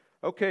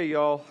Okay,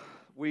 y'all,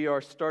 we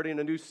are starting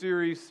a new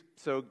series,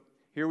 so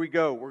here we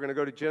go. We're going to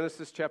go to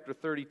Genesis chapter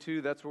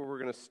 32. That's where we're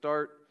going to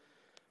start.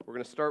 We're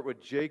going to start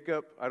with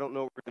Jacob. I don't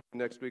know what we're going to do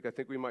next week. I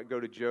think we might go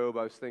to Job.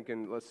 I was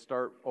thinking, let's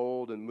start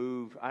old and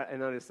move.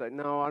 And I decided,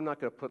 no, I'm not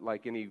going to put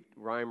like any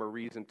rhyme or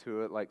reason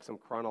to it, like some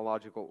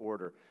chronological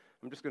order.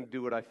 I'm just going to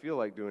do what I feel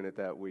like doing it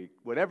that week,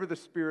 whatever the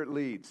Spirit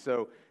leads.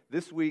 So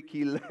this week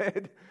he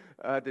led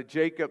to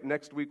Jacob.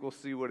 Next week we'll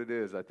see what it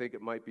is. I think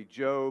it might be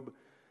Job.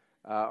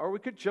 Or we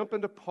could jump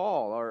into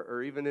Paul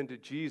or even into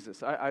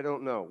Jesus. I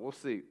don't know. We'll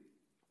see.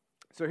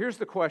 So here's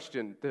the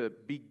question to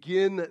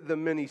begin the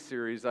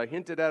mini-series. I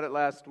hinted at it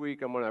last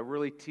week. I'm going to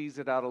really tease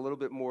it out a little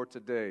bit more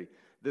today,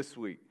 this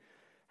week.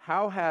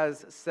 How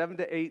has 7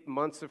 to 8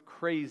 months of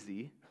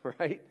crazy,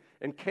 right,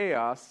 and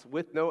chaos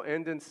with no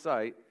end in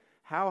sight,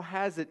 how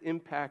has it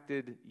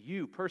impacted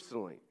you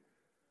personally?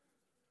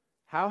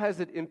 How has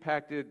it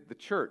impacted the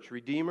church,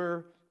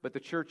 Redeemer, but the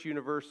church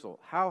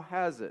universal? How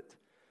has it?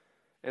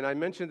 And I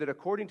mentioned that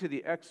according to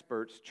the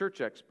experts,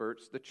 church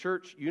experts, the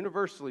church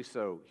universally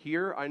so.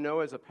 Here, I know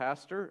as a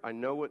pastor, I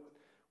know what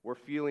we're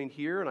feeling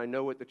here, and I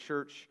know what the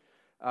church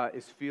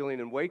is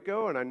feeling in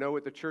Waco, and I know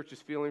what the church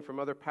is feeling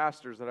from other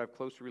pastors that I have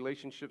close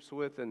relationships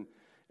with, and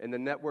the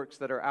networks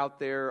that are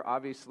out there,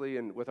 obviously,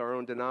 and with our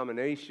own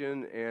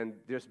denomination, and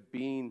just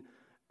being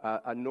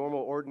a normal,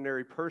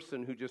 ordinary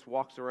person who just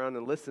walks around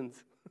and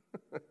listens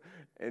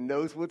and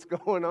knows what's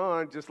going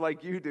on, just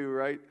like you do,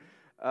 right?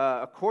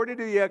 According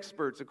to the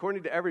experts,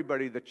 according to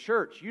everybody, the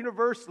church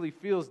universally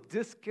feels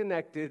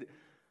disconnected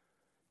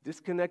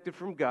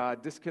from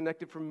God,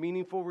 disconnected from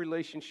meaningful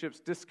relationships,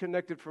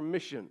 disconnected from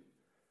mission.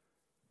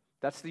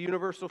 That's the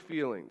universal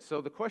feeling. So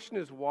the question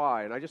is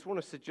why, and I just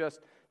want to suggest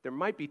there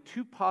might be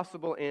two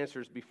possible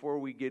answers before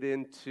we get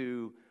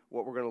into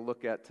what we're going to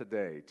look at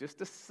today, just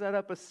to set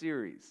up a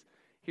series.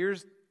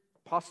 Here's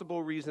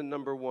possible reason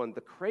number one.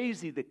 The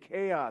crazy, the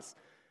chaos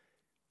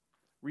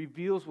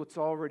reveals what's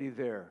already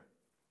there.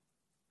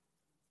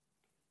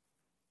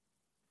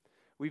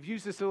 We've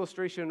used this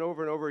illustration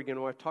over and over again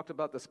when I've talked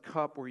about this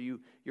cup where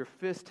your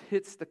fist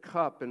hits the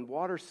cup and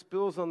water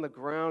spills on the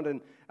ground.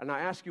 And I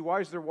ask you,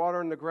 why is there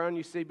water on the ground?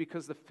 You say,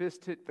 because the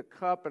fist hit the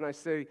cup. And I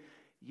say,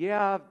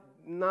 yeah,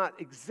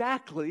 not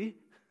exactly.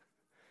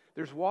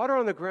 There's water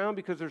on the ground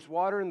because there's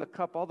water in the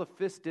cup. All the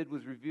fist did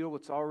was reveal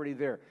what's already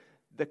there.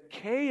 The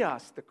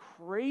chaos, the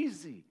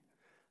crazy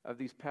of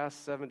these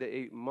past 7 to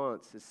 8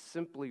 months has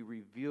simply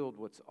revealed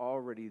what's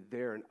already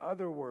there. In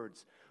other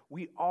words,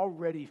 we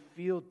already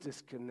feel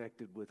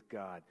disconnected with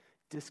God,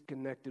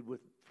 disconnected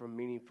from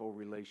meaningful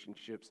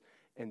relationships,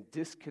 and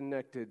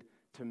disconnected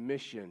to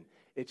mission.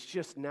 It's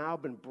just now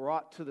been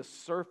brought to the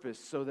surface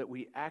so that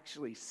we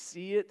actually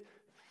see it,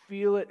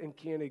 feel it, and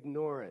can't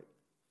ignore it.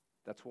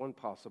 That's one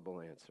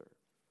possible answer.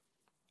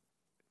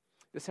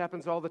 This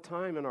happens all the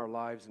time in our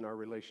lives and our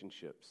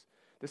relationships.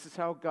 This is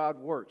how God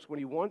works. When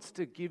He wants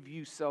to give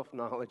you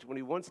self-knowledge, when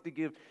He wants to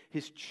give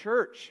His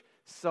church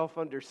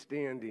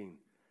self-understanding,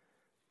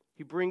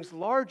 He brings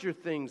larger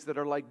things that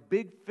are like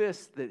big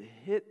fists that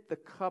hit the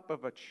cup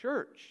of a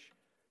church,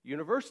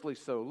 universally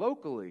so,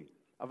 locally,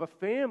 of a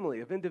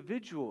family, of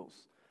individuals.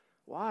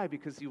 Why?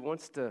 Because He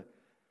wants to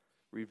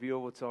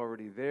reveal what's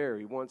already there.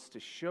 He wants to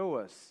show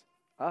us.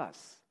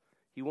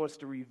 He wants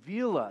to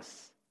reveal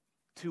us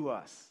to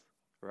us,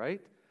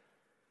 right?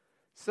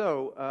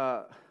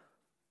 So,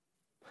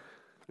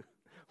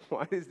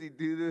 why does He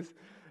do this?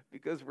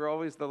 Because we're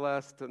always the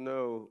last to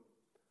know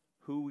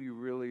who we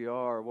really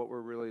are, what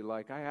we're really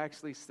like. I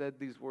actually said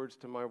these words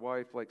to my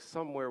wife like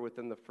somewhere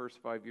within the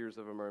first 5 years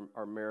of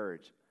our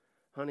marriage.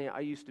 Honey, I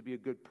used to be a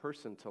good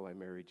person till I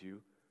married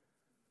you.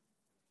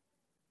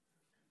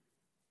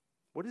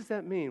 What does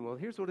that mean? Well,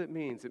 here's what it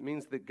means. It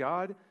means that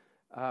God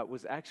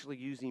was actually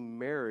using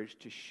marriage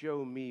to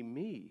show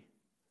me,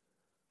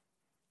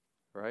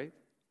 right?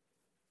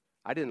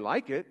 I didn't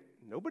like it.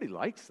 Nobody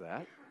likes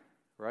that,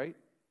 right?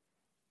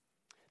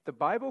 The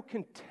Bible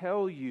can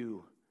tell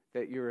you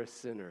that you're a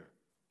sinner.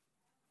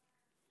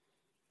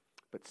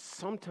 But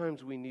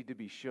sometimes we need to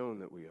be shown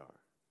that we are.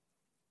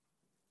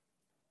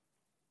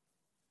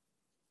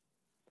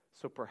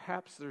 So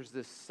perhaps there's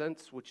this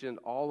sense which in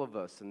all of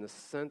us, and the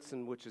sense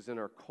in which is in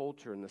our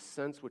culture, and the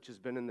sense which has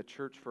been in the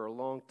church for a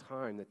long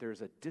time, that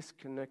there's a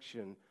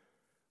disconnection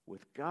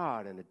with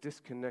God and a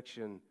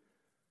disconnection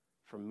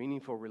from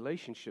meaningful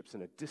relationships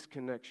and a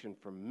disconnection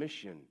from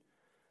mission.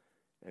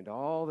 And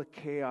all the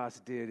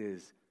chaos did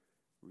is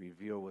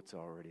reveal what's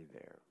already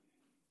there.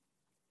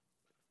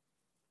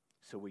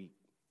 So we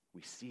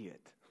see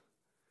it.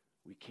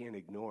 We can't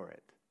ignore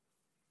it.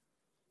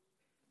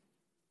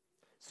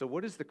 So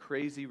what is the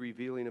crazy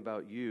revealing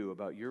about you,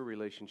 about your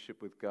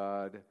relationship with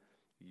God,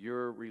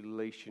 your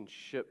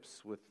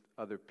relationships with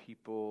other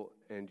people,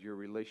 and your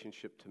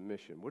relationship to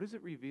mission? What is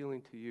it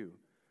revealing to you?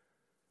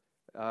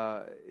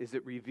 Is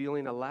it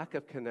revealing a lack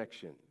of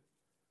connection?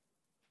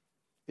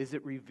 Is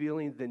it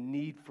revealing the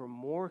need for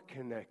more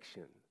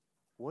connection?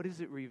 What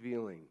is it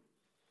revealing?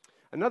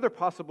 Another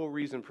possible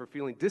reason for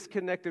feeling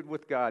disconnected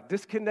with God,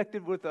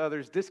 disconnected with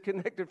others,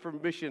 disconnected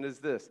from mission is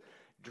this: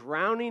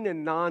 Drowning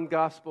in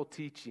non-gospel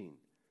teaching.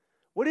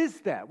 What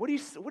is that? What do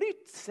you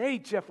say,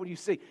 Jeff, when you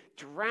say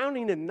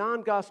drowning in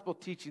non-gospel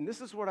teaching? This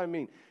is what I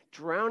mean.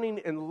 Drowning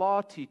in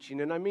law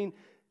teaching. And I mean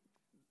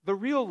the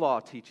real law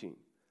teaching,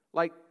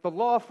 like the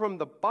law from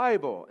the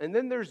Bible. And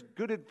then there's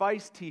good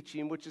advice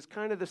teaching, which is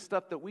kind of the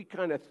stuff that we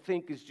kind of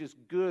think is just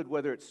good,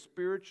 whether it's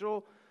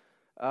spiritual,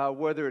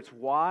 whether it's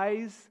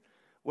wise,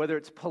 whether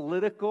it's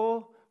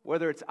political,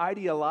 whether it's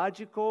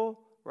ideological,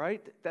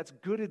 right? That's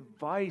good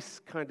advice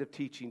kind of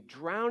teaching.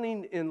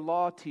 Drowning in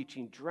law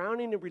teaching,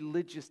 drowning in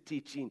religious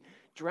teaching,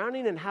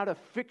 drowning in how to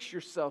fix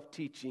yourself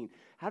teaching,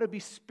 how to be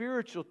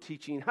spiritual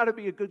teaching, how to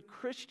be a good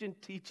Christian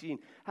teaching,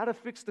 how to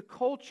fix the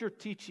culture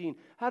teaching,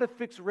 how to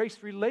fix race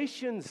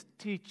relations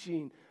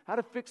teaching, how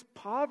to fix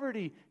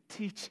poverty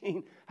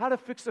teaching, how to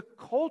fix a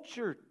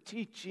culture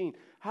teaching,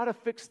 how to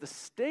fix the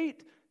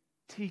state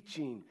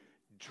teaching,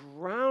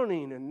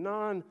 drowning in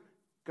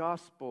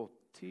non-gospel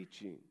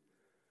teaching.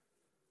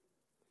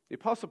 The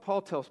Apostle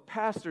Paul tells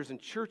pastors and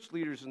church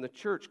leaders in the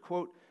church,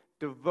 quote,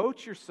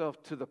 devote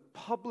yourself to the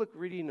public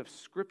reading of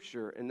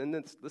Scripture, and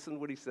then listen to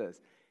what he says,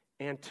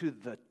 and to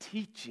the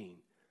teaching.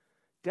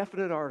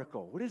 Definite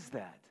article. What is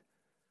that?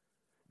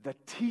 The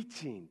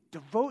teaching.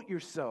 Devote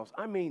yourselves.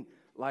 I mean,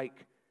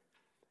 like,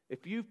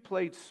 if you've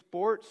played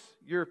sports,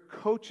 your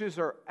coaches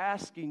are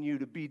asking you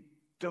to be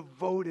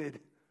devoted,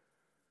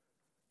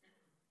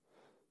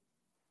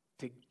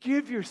 to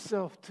give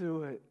yourself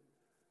to it.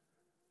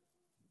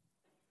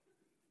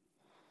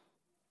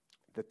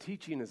 The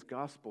teaching is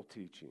gospel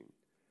teaching.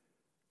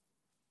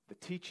 The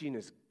teaching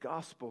is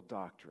gospel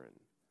doctrine.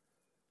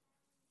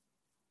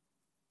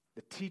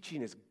 The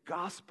teaching is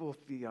gospel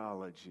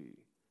theology.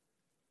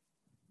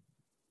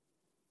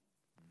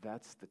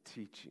 That's the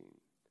teaching.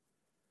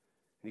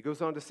 And he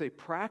goes on to say,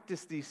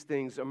 practice these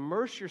things,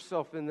 immerse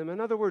yourself in them. In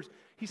other words,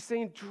 he's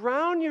saying,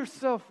 drown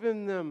yourself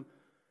in them.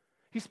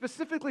 He's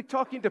specifically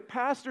talking to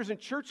pastors and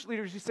church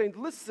leaders. He's saying,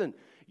 listen,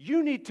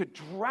 you need to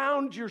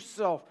drown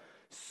yourself,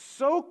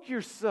 soak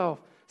yourself,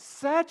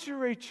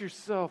 saturate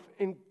yourself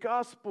in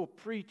gospel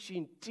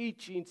preaching,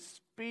 teaching,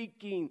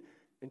 speaking,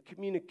 and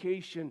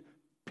communication,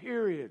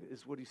 period,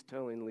 is what he's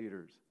telling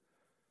leaders.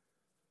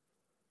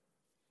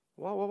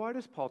 Well, why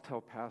does Paul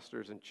tell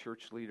pastors and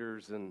church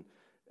leaders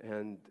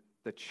and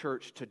the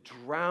church to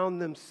drown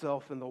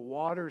themselves in the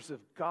waters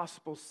of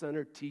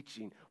gospel-centered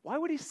teaching? Why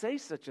would he say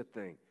such a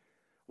thing?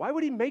 Why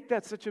would he make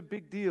that such a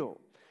big deal?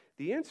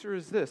 The answer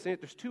is this.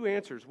 There's two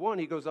answers. One,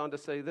 he goes on to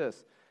say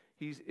this.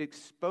 He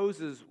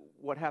exposes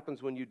what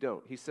happens when you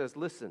don't. He says,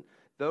 listen,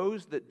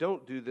 those that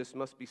don't do this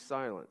must be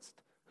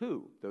silenced.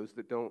 Who? Those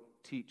that don't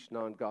teach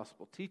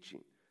non-gospel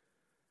teaching.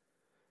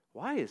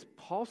 Why is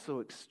Paul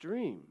so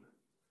extreme?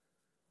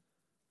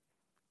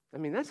 I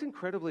mean, that's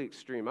incredibly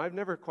extreme. I've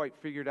never quite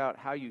figured out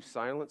how you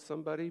silence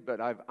somebody, but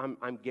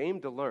I'm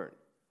game to learn.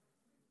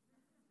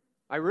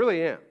 I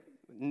really am.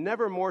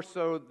 Never more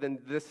so than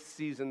this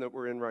season that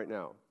we're in right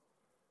now.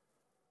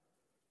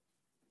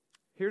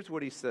 Here's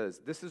what he says.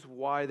 This is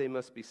why they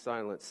must be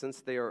silent,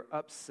 since they are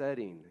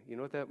upsetting. You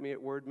know what that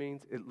word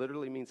means? It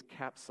literally means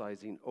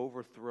capsizing,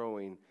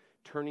 overthrowing,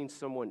 turning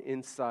someone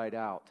inside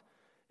out.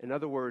 In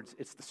other words,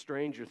 it's the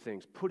Stranger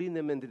Things, putting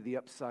them into the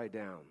upside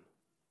down.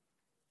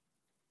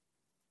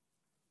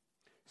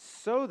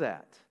 So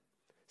that,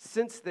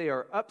 since they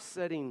are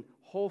upsetting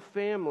whole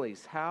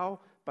families, how?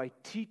 By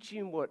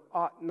teaching what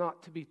ought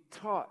not to be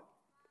taught.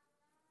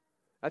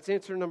 That's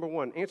answer number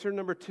one. Answer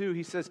number two,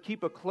 he says,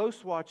 keep a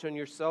close watch on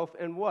yourself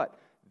and what?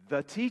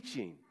 The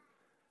teaching.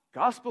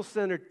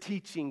 Gospel-centered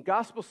teaching,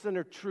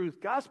 gospel-centered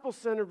truth,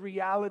 gospel-centered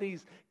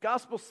realities,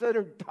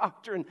 gospel-centered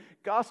doctrine,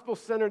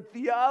 gospel-centered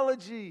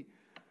theology.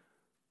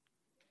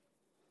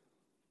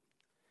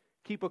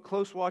 Keep a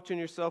close watch on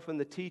yourself and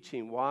the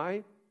teaching.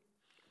 Why?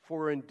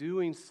 For in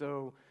doing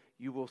so,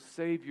 you will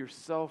save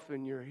yourself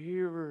and your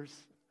hearers.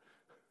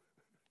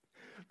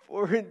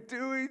 For in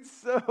doing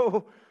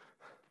so,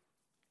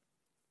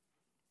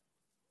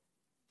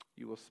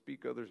 you will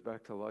speak others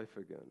back to life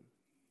again.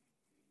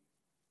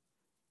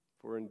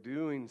 For in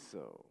doing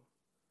so,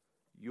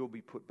 you'll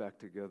be put back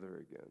together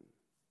again.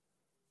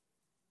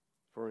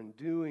 For in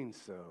doing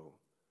so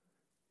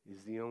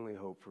is the only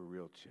hope for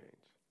real change.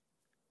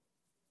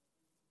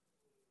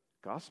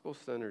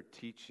 Gospel-centered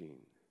teaching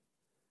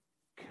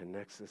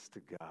connects us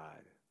to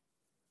God,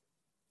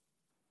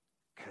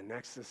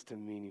 connects us to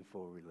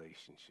meaningful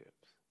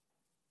relationships,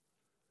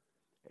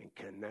 and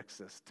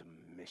connects us to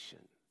mission.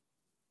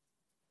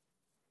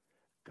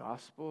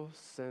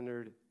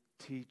 Gospel-centered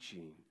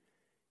teaching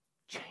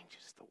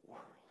changes the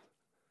world.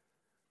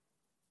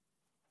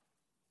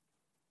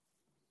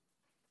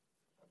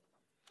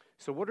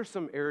 So what are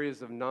some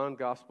areas of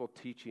non-gospel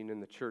teaching in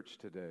the church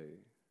today,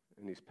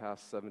 in these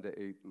past 7 to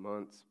 8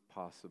 months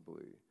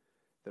possibly,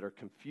 that are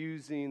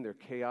confusing, they're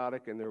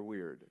chaotic, and they're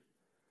weird?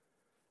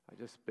 I've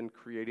just been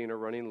creating a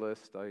running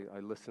list. I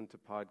listen to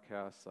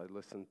podcasts. I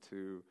listen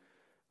to,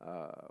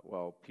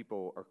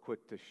 people are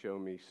quick to show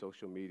me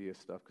social media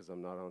stuff because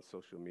I'm not on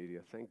social media.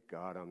 Thank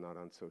God I'm not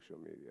on social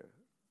media.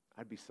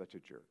 I'd be such a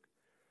jerk.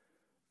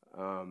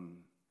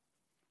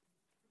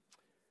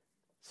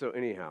 So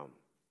anyhow,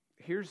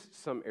 here's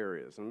some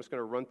areas. I'm just going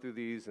to run through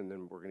these, and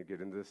then we're going to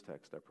get into this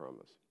text, I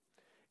promise.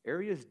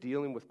 Areas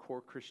dealing with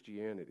core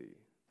Christianity.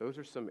 Those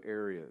are some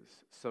areas,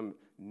 some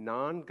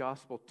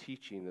non-gospel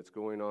teaching that's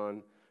going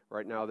on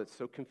right now that's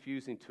so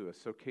confusing to us,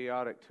 so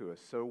chaotic to us,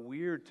 so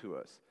weird to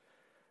us.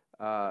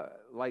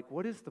 Like,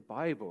 what is the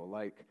Bible?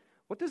 Like,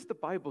 what does the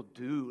Bible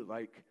do?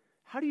 Like,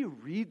 how do you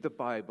read the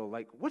Bible?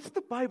 Like, what's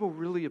the Bible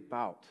really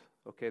about?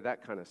 Okay,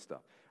 that kind of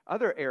stuff.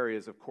 Other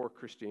areas of core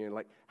Christianity,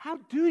 like, how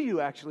do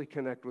you actually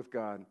connect with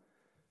God?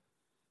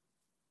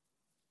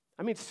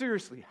 I mean,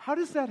 seriously, how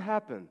does that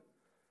happen?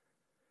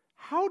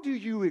 How do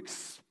you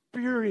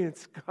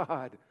experience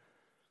God?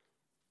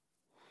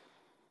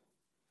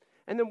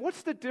 And then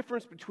what's the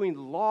difference between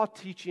law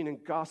teaching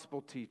and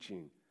gospel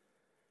teaching?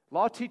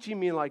 Law teaching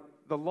means like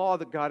the law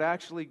that God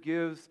actually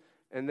gives,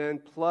 and then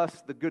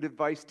plus the good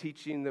advice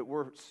teaching that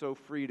we're so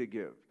free to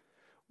give.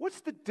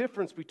 What's the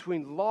difference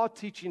between law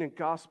teaching and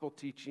gospel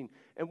teaching?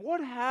 And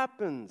what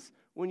happens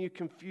when you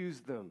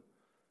confuse them?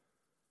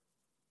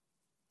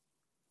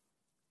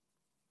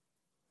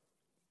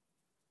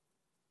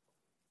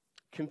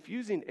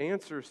 Confusing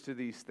answers to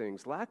these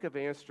things, lack of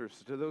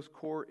answers to those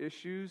core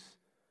issues,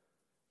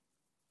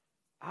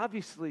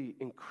 obviously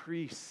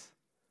increase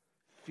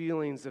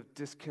feelings of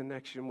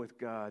disconnection with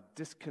God,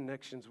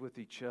 disconnections with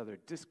each other,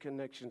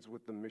 disconnections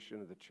with the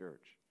mission of the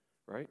church,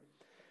 right?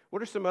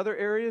 What are some other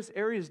areas?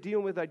 Areas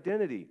dealing with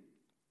identity.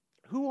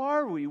 Who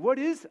are we? What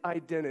is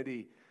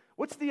identity?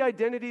 What's the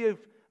identity of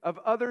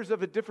others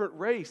of a different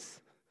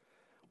race?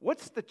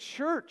 What's the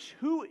church?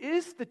 Who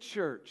is the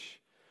church?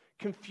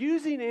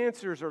 Confusing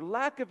answers or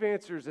lack of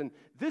answers in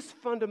this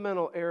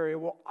fundamental area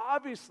will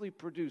obviously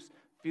produce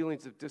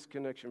feelings of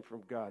disconnection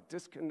from God,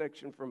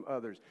 disconnection from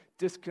others,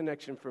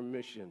 disconnection from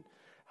mission.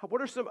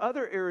 What are some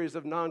other areas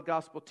of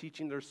non-gospel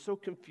teaching that are so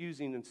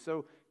confusing and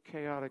so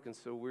chaotic and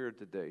so weird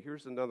today?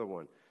 Here's another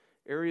one.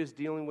 Areas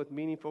dealing with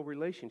meaningful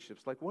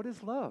relationships, like what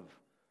is love?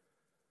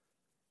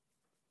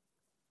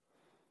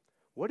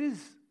 What is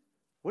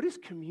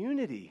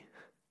community?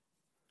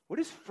 What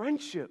is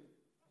friendship?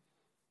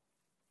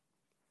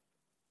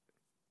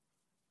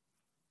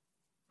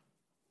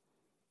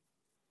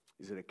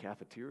 Is it a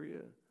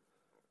cafeteria?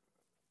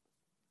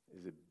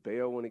 Is it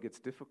bail when it gets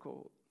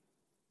difficult?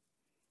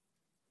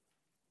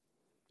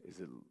 Is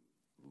it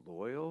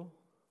loyal?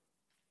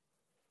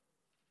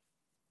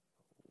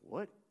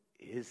 What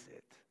is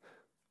it?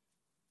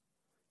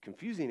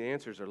 Confusing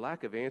answers or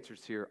lack of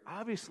answers here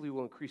obviously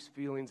will increase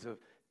feelings of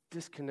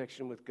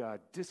disconnection with God,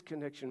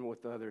 disconnection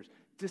with others,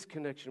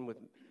 disconnection with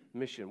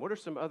mission. What are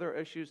some other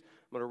issues?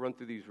 I'm going to run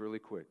through these really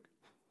quick.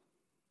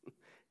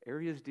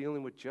 Areas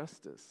dealing with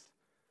justice.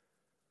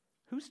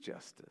 Whose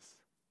justice?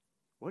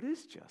 What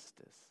is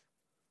justice?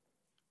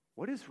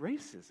 What is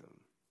racism?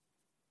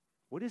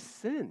 What is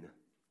sin?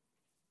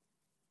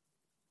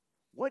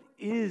 What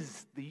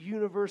is the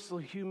universal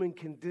human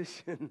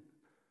condition?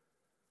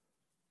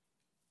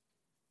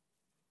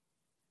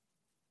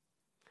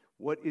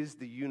 What is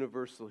the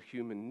universal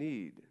human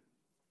need?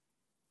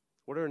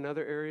 What are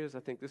another areas? I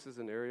think this is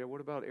an area.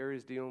 What about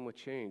areas dealing with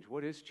change?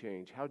 What is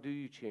change? How do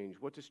you change?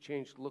 What does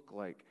change look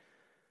like?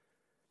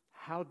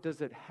 How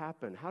does it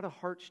happen? How do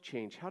hearts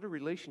change? How do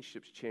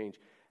relationships change?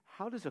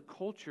 How does a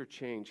culture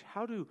change?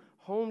 How do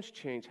homes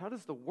change? How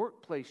does the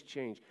workplace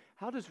change?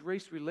 How does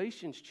race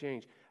relations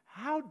change?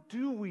 How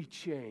do we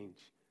change?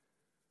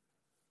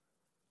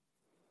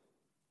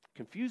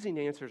 Confusing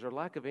answers or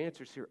lack of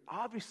answers here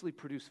obviously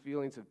produce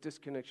feelings of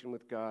disconnection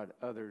with God,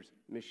 others,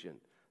 mission.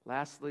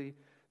 Lastly,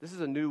 this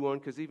is a new one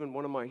because even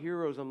one of my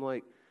heroes, I'm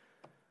like,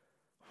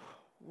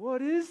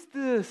 what is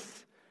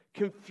this?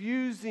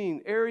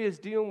 Confusing areas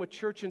dealing with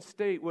church and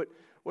state, what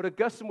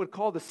Augustine would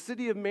call the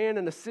city of man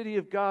and the city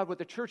of God, what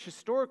the church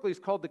historically is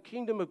called the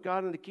kingdom of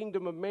God and the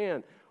kingdom of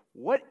man.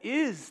 What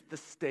is the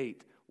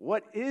state?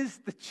 What is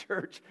the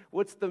church?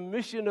 What's the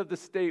mission of the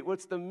state?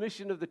 What's the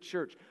mission of the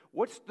church?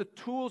 What's the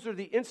tools or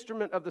the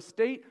instrument of the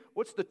state?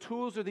 What's the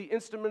tools or the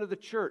instrument of the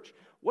church?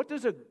 What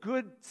does a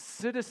good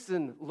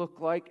citizen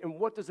look like, and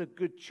what does a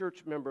good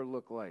church member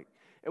look like?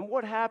 And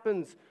what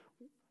happens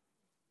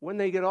when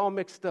they get all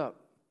mixed up?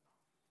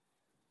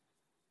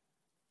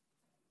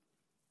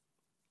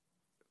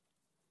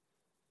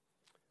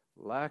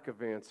 Lack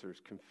of answers,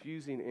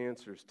 confusing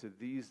answers to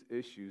these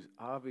issues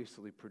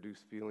obviously produce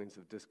feelings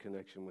of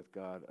disconnection with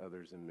God,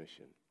 others, and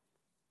mission.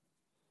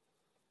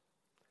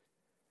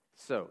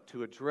 So,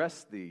 to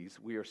address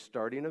these, we are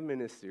starting a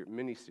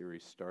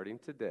mini-series starting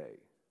today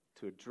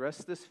to address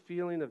this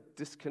feeling of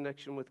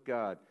disconnection with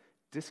God,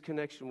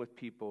 disconnection with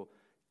people,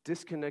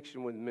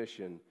 disconnection with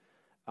mission,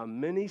 a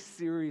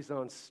mini-series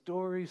on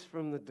stories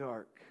from the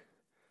dark.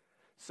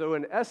 So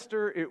in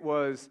Esther, it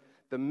was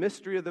the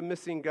mystery of the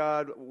missing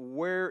God.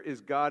 Where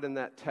is God in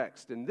that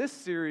text? In this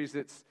series,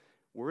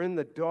 we're in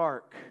the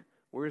dark.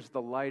 Where's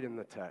the light in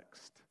the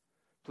text?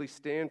 Please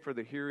stand for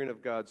the hearing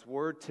of God's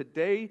word.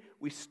 Today,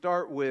 we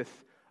start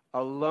with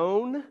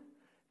alone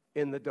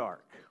in the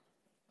dark.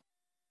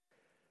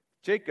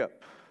 Jacob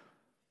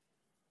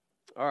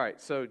All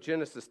right, so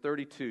Genesis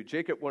 32.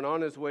 Jacob went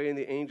on his way, and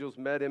the angels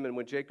met him, and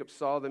when Jacob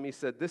saw them, he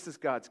said, "This is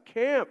God's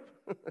camp."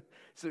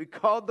 So he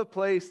called the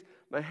place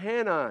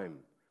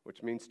Mahanaim,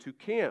 which means two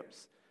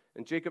camps.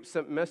 And Jacob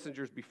sent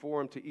messengers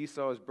before him to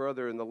Esau his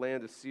brother in the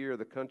land of Seir,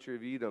 the country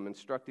of Edom,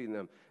 instructing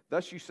them,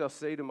 "Thus you shall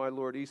say to my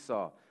lord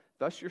Esau,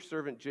 thus your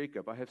servant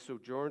Jacob, I have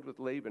sojourned with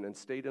Laban and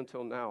stayed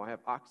until now. I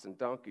have oxen,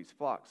 donkeys,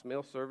 flocks,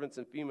 male servants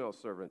and female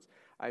servants.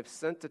 I have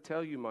sent to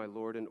tell you, my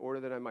lord, in order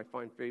that I might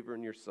find favor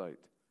in your sight."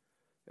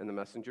 And the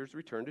messengers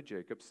returned to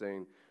Jacob,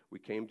 saying, "We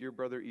came to your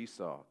brother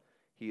Esau.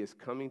 He is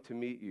coming to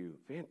meet you."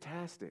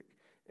 Fantastic.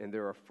 And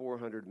there are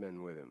 400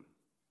 men with him.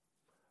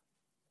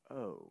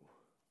 Oh,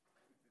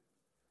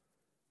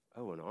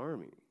 an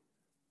army.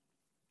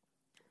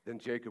 Then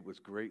Jacob was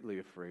greatly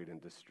afraid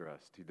and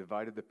distressed. He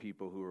divided the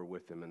people who were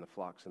with him and the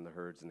flocks and the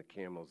herds and the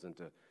camels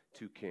into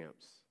two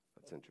camps.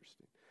 That's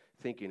interesting.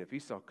 Thinking, if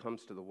Esau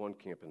comes to the one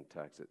camp and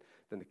attacks it,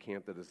 then the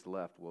camp that is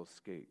left will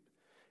escape.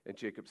 And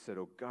Jacob said,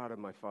 "O God of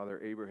my father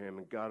Abraham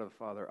and God of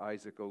father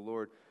Isaac, O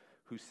Lord,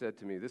 who said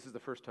to me," this is the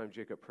first time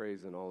Jacob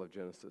prays in all of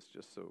Genesis,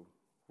 just so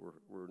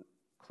we're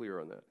clear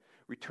on that.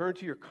 "Return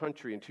to your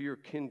country and to your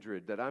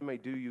kindred, that I may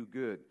do you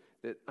good,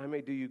 that I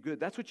may do you good."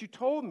 That's what you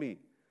told me.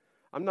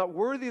 "I'm not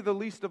worthy of the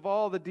least of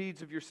all the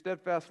deeds of your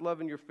steadfast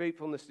love and your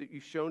faithfulness that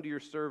you've shown to your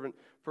servant.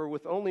 For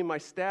with only my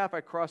staff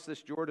I crossed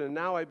this Jordan, and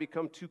now I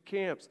become two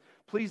camps.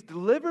 Please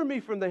deliver me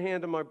from the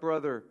hand of my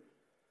brother,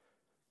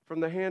 from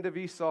the hand of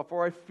Esau,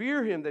 for I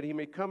fear him that he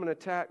may come and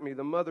attack me,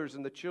 the mothers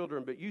and the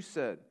children. But you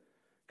said,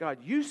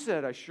 God, you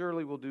said, I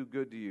surely will do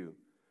good to you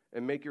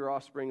and make your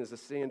offspring as the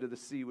sand of the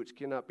sea, which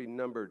cannot be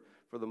numbered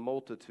for the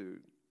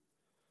multitude."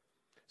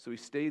 So he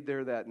stayed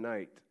there that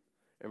night,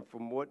 and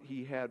from what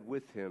he had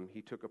with him,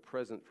 he took a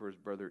present for his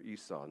brother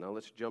Esau. Now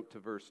let's jump to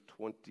verse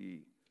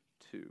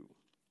 22.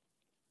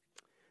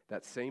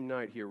 That same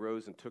night he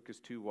arose and took his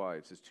two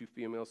wives, his two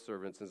female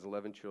servants, and his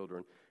 11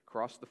 children,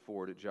 crossed the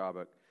ford at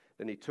Jabbok.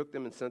 Then he took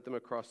them and sent them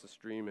across the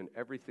stream and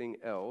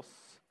everything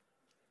else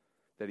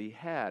that he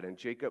had, and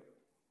Jacob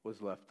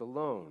was left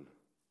alone.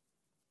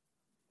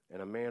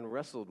 And a man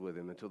wrestled with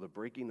him until the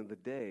breaking of the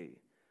day.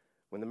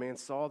 When the man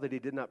saw that he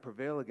did not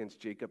prevail against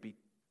Jacob, he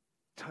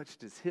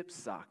touched his hip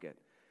socket,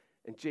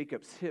 and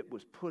Jacob's hip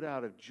was put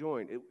out of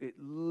joint. It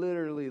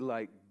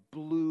literally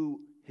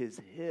blew his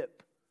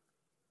hip.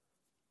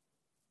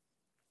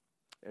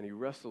 And he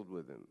wrestled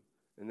with him.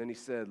 And then he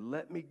said,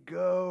 "Let me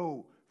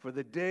go, for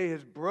the day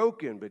has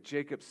broken." But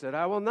Jacob said,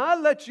 "I will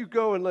not let you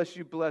go unless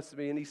you bless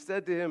me." And he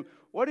said to him,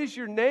 "What is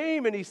your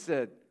name?" And he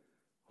said,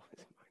 "What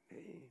is my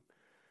name?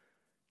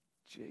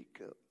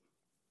 Jacob."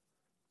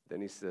 Then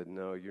he said,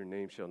 "No, your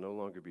name shall no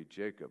longer be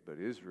Jacob, but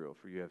Israel,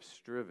 for you have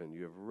striven,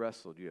 you have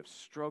wrestled, you have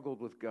struggled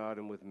with God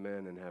and with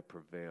men and have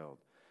prevailed."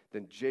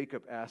 Then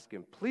Jacob asked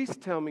him, "Please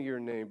tell me your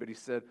name." But he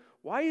said,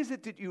 "Why is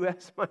it that you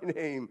ask my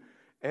name?"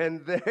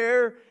 And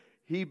there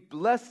he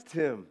blessed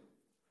him.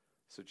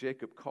 So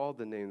Jacob called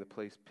the name of the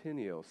place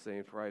Peniel,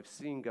 saying, "For I have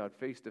seen God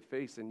face to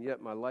face, and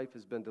yet my life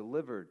has been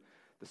delivered."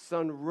 The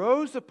sun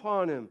rose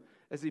upon him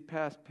as he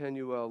passed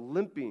Penuel,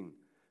 limping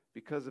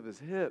because of his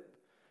hip.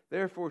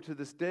 Therefore, to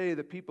this day,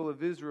 the people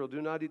of Israel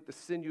do not eat the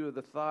sinew of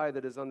the thigh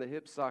that is on the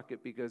hip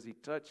socket, because he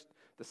touched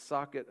the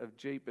socket of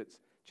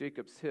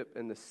Jacob's hip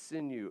and the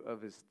sinew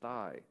of his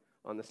thigh,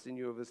 on the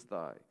sinew of his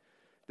thigh.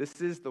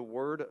 This is the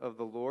word of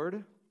the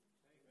Lord.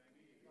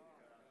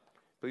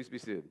 Please be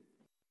seated.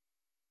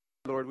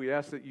 Lord, we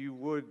ask that you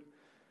would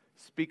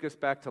speak us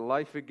back to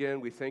life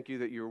again. We thank you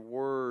that your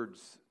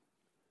words,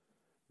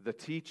 the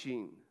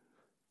teaching,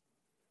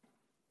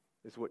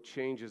 is what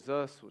changes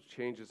us, what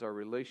changes our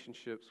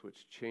relationships,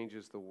 which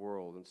changes the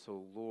world. And so,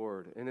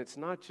 Lord, and it's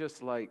not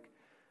just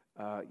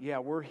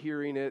we're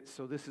hearing it,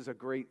 so this is a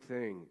great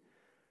thing.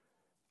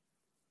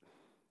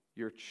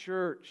 Your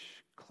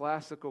church,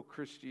 classical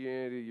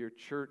Christianity, your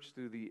church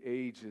through the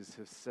ages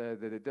have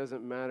said that it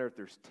doesn't matter if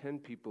there's 10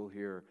 people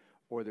here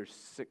or there's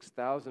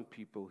 6,000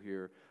 people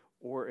here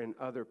or in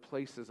other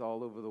places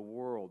all over the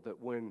world, that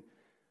when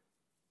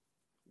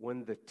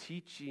the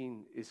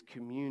teaching is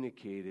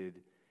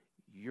communicated,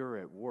 you're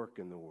at work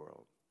in the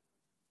world.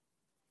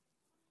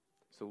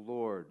 So,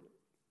 Lord,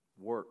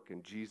 work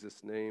in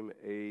Jesus' name,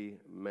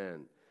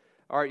 amen.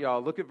 All right,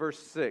 y'all, look at verse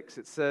 6.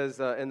 It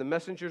says, "And the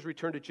messengers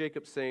returned to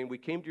Jacob, saying, We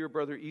came to your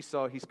brother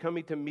Esau. He's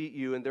coming to meet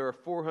you, and there are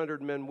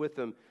 400 men with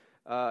him."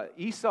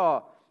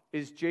 Esau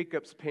is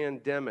Jacob's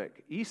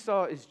pandemic.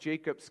 Esau is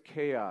Jacob's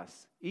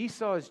chaos.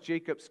 Esau is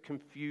Jacob's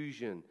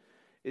confusion.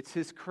 It's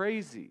his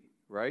crazy,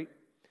 right?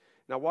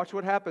 Now watch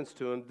what happens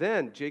to him.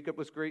 Then Jacob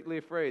was greatly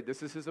afraid.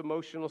 This is his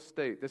emotional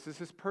state. This is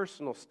his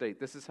personal state.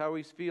 This is how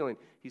he's feeling.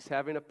 He's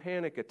having a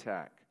panic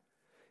attack.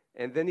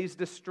 And then he's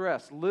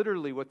distressed.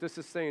 Literally, what this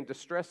is saying,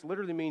 distress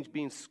literally means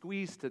being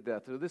squeezed to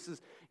death. So this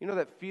is,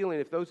 that feeling,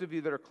 if those of you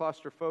that are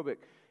claustrophobic,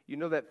 you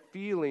know that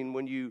feeling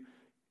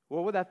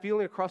that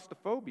feeling of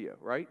claustrophobia,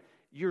 right?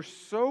 You're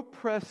so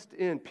pressed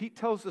in. Pete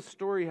tells the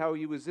story how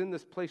he was in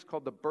this place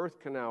called the birth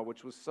canal,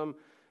 which was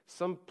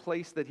some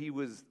place that he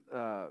was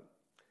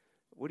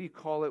what do you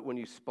call it when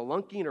you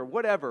spelunking or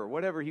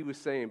whatever he was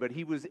saying, but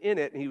he was in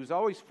it and he was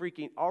already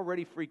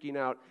freaking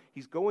out.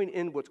 He's going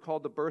in what's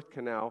called the birth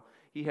canal.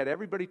 He had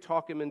everybody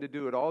talk him into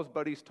do it. All his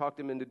buddies talked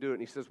him into do it.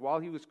 And he says while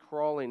he was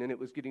crawling and it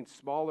was getting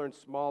smaller and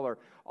smaller,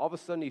 all of a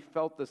sudden he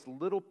felt this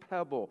little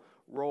pebble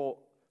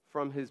roll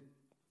from his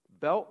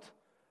belt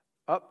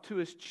up to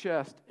his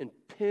chest and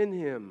pin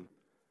him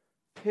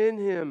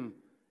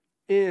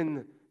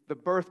in the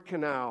birth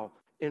canal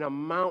in a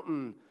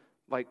mountain,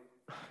 like,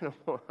 I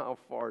don't know how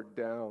far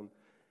down.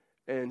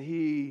 And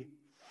he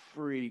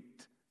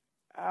freaked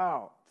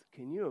out.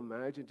 Can you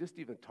imagine? Just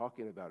even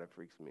talking about it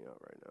freaks me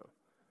out right now.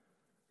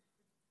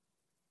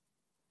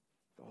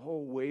 The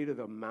whole weight of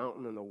the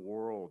mountain and the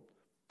world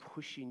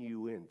pushing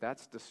you in.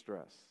 That's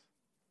distress.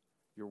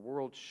 Your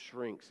world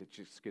shrinks. It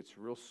just gets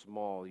real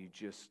small. You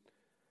just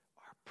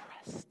are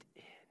pressed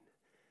in.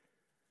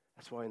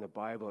 That's why in the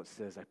Bible it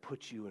says, I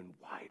put you in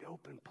wide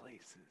open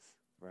places,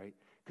 right?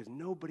 Because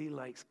nobody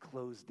likes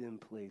closed-in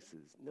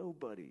places.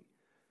 Nobody.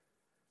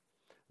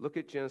 Look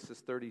at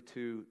Genesis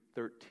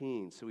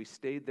 32:13. So he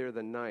stayed there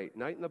the night.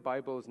 Night in the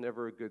Bible is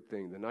never a good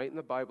thing. The night in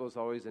the Bible is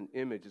always an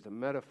image. It's a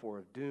metaphor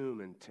of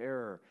doom and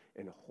terror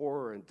and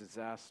horror and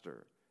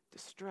disaster,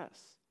 distress,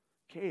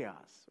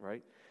 chaos,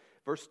 right?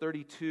 Verse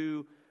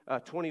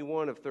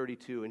 21 of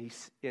 32,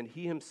 and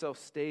he himself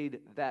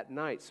stayed that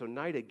night. So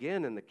night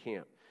again in the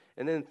camp.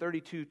 And then in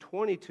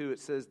 32:22, it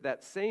says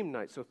that same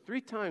night. So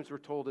 3 times we're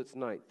told it's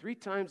night. 3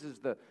 times is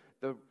the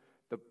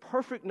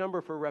perfect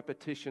number for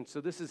repetition.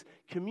 So this is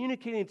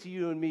communicating to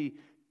you and me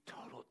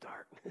total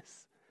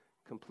darkness,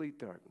 complete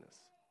darkness,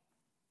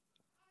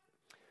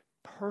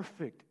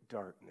 perfect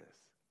darkness.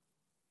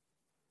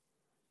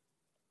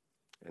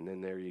 And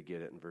then there you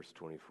get it in verse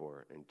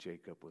 24. And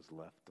Jacob was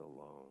left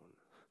alone.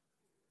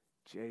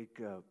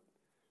 Jacob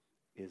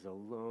is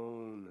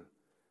alone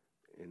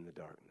in the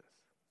darkness.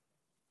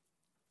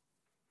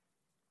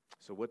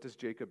 So what does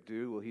Jacob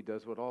do? Well, he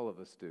does what all of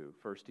us do.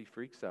 First, he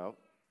freaks out,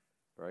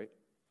 right?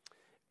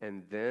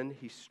 And then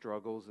he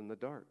struggles in the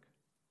dark.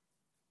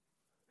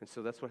 And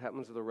so that's what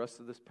happens to the rest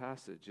of this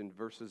passage. In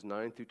verses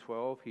 9 through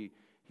 12, he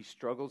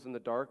struggles in the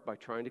dark by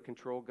trying to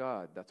control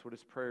God. That's what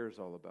his prayer is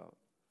all about.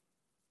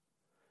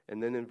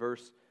 And then in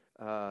verse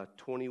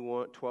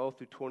 12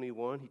 through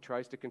 21, he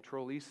tries to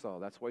control Esau.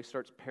 That's why he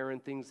starts pairing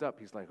things up.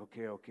 He's like,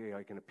 okay,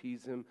 I can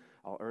appease him.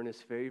 I'll earn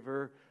his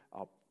favor.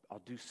 I'll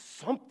do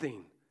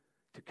something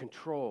to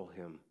control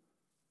him.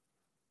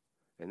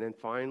 And then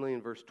finally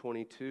in verse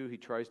 22, he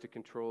tries to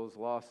control his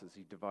losses.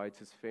 He divides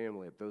his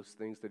family up, those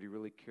things that he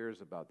really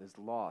cares about, his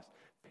loss,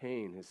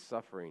 pain, his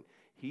suffering.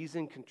 He's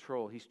in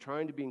control. He's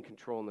trying to be in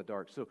control in the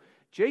dark. So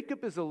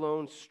Jacob is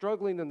alone,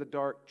 struggling in the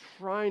dark,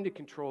 trying to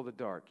control the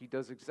dark. He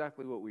does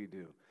exactly what we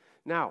do.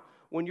 Now,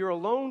 when you're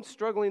alone,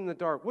 struggling in the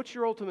dark, what's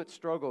your ultimate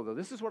struggle, though?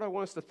 This is what I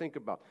want us to think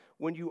about.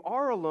 When you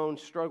are alone,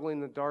 struggling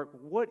in the dark,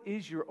 what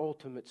is your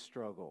ultimate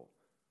struggle?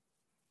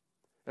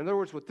 In other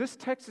words, what this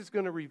text is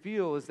going to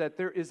reveal is that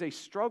there is a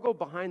struggle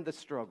behind the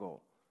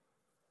struggle.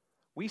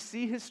 We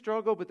see his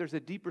struggle, but there's a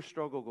deeper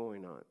struggle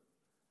going on.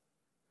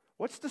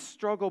 What's the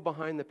struggle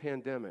behind the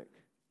pandemic?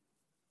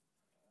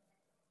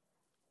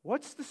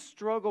 What's the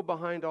struggle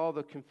behind all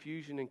the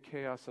confusion and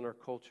chaos in our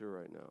culture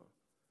right now?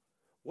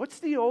 What's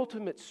the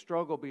ultimate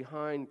struggle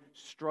behind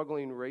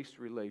struggling race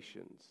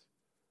relations?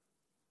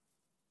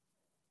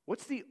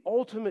 What's the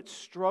ultimate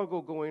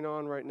struggle going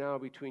on right now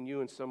between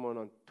you and someone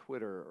on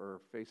Twitter or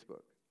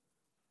Facebook?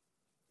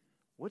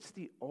 What's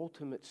the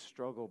ultimate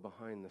struggle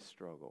behind the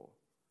struggle?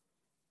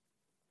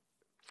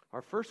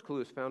 Our first clue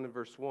is found in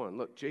verse 1.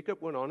 Look,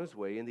 Jacob went on his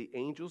way, and the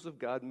angels of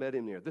God met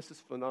him there. This is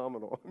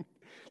phenomenal.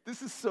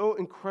 This is so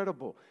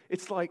incredible.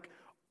 It's like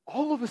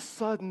all of a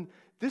sudden,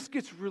 this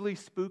gets really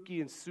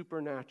spooky and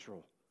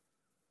supernatural.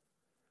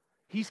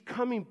 He's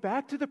coming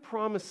back to the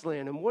promised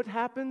land, and what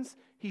happens?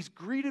 He's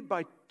greeted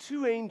by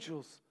 2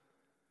 angels.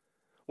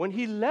 When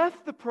he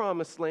left the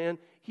promised land,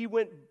 he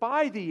went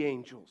by the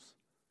angels.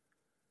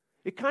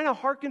 It kind of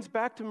harkens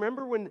back to,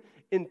 remember when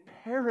in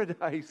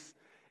paradise,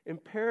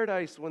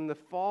 when the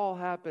fall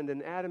happened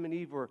and Adam and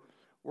Eve were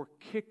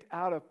kicked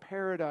out of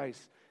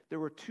paradise, there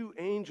were 2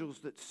 angels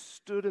that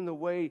stood in the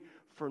way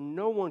for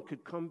no one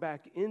could come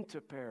back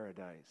into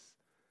paradise.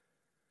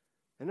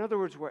 In other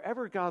words,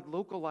 wherever God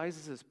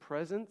localizes his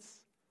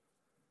presence,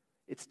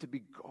 it's to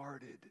be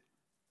guarded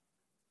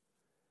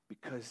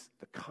because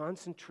the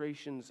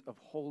concentrations of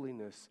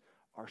holiness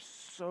are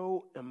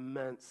so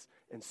immense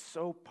and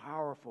so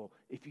powerful.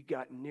 If you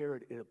got near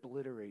it, it'd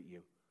obliterate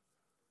you.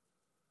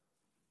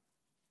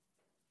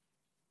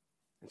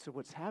 And so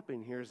what's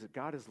happening here is that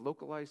God has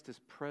localized his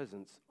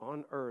presence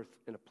on earth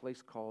in a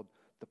place called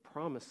the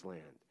Promised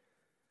Land.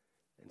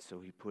 And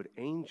so he put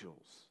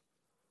angels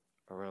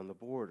around the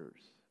borders.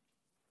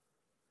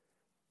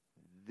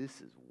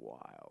 This is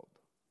wild.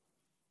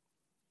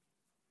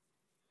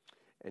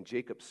 And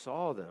Jacob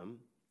saw them,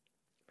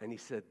 and he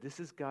said, this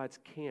is God's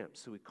camp.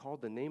 So he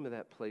called the name of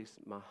that place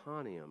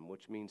Mahanaim,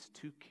 which means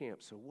 2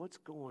 camps. So what's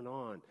going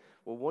on?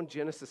 Well, one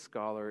Genesis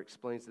scholar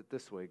explains it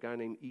this way, a guy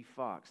named E.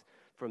 Fox.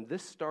 From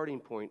this starting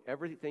point,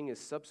 everything is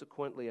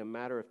subsequently a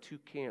matter of two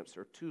camps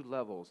or two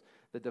levels,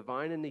 the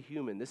divine and the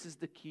human. This is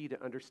the key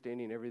to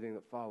understanding everything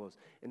that follows.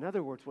 In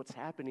other words, what's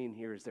happening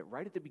here is that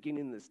right at the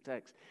beginning of this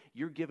text,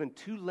 you're given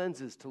two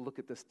lenses to look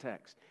at this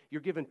text.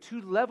 You're given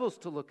two levels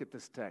to look at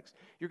this text.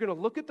 You're going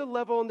to look at the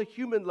level on the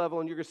human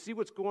level, and you're going to see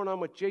what's going on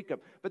with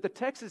Jacob. But the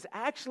text is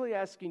actually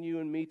asking you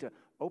and me to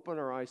open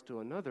our eyes to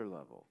another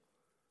level.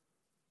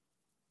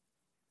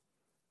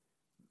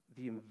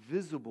 The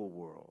invisible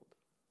world.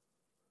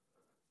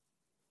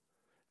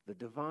 The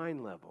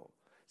divine level.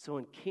 So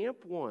in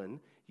camp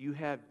 1, you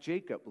have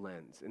Jacob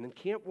lens. And in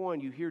camp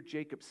 1, you hear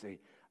Jacob say,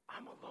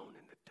 I'm alone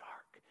in the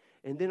dark.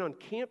 And then on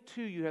camp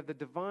 2, you have the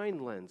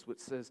divine lens, which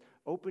says,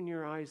 open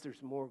your eyes,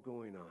 there's more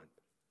going on.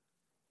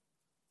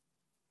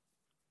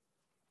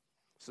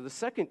 So the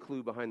second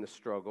clue behind the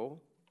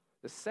struggle,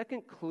 the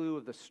second clue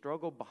of the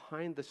struggle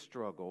behind the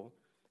struggle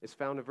is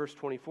found in verse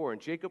 24.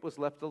 And Jacob was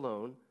left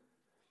alone,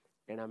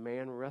 and a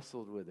man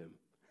wrestled with him.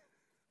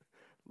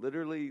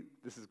 Literally,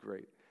 this is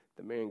great.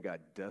 The man got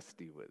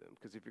dusty with him.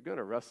 Because if you're going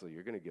to wrestle,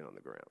 you're going to get on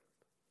the ground.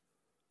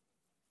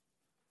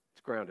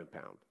 It's ground and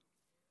pound,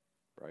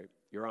 right?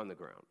 You're on the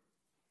ground.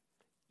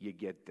 You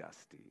get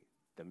dusty.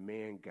 The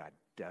man got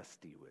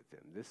dusty with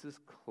him. This is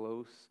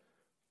close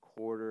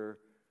quarter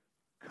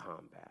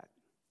combat.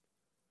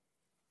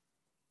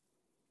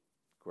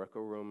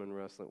 Greco-Roman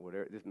wrestling,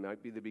 whatever. This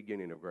might be the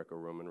beginning of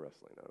Greco-Roman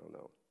wrestling. I don't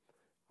know.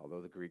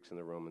 Although the Greeks and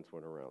the Romans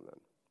weren't around then.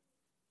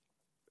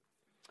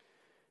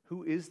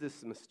 Who is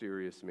this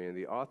mysterious man?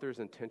 The author is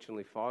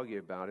intentionally foggy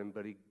about him,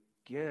 but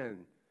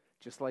again,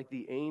 just like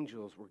the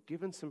angels, we're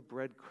given some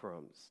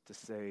breadcrumbs to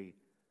say,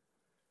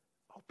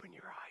 open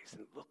your eyes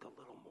and look a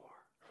little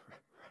more,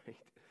 right?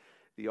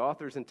 The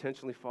author is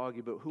intentionally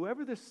foggy, but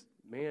whoever this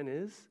man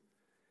is,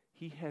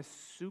 he has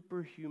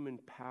superhuman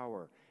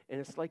power.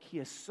 And it's like he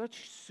has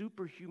such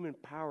superhuman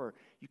power,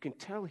 you can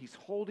tell he's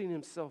holding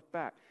himself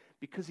back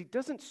because he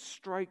doesn't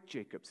strike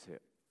Jacob's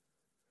hip.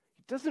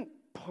 He doesn't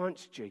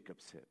punch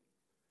Jacob's hip.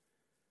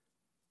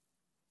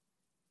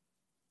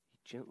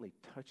 Gently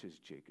touches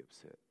Jacob's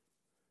hip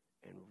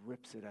and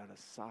rips it out of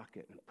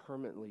socket and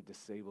permanently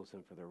disables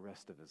him for the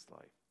rest of his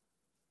life.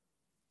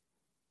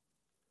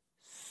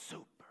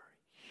 Superhuman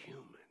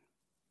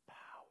power.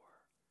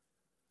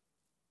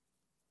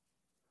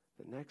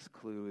 The next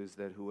clue is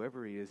that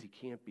whoever he is, he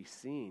can't be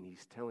seen.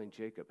 He's telling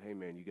Jacob, hey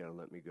man, you got to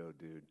let me go,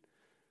 dude.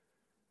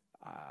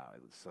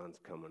 The sun's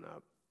coming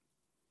up.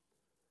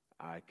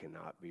 I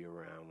cannot be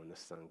around when the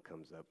sun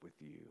comes up with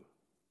you.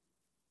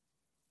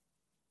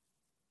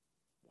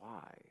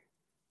 Why?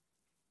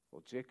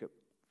 Well, Jacob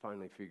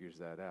finally figures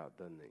that out,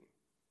 doesn't he?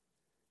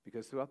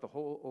 Because throughout the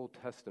whole Old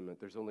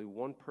Testament, there's only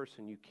one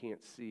person you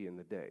can't see in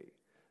the day.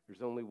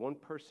 There's only one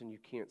person you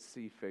can't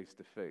see face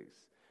to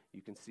face.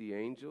 You can see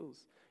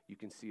angels. You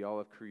can see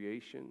all of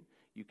creation.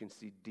 You can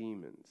see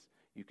demons.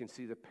 You can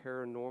see the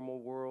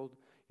paranormal world.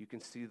 You can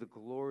see the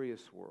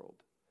glorious world.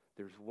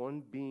 There's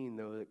one being,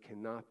 though, that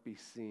cannot be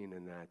seen,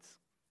 and that's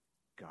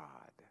God.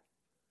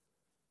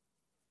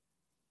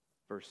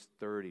 Verse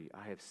 30,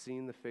 I have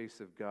seen the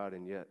face of God,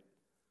 and yet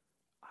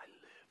I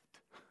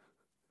lived.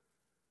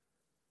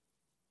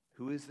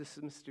 Who is this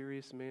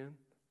mysterious man?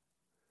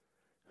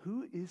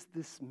 Who is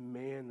this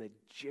man that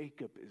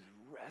Jacob is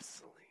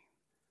wrestling,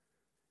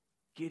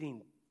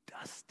 getting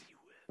dusty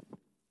with?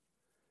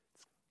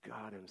 It's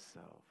God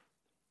himself.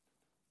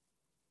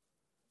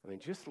 I mean,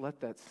 just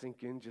let that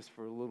sink in just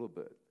for a little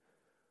bit.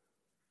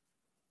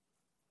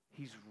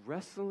 He's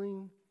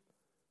wrestling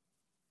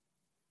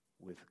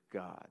with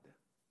God.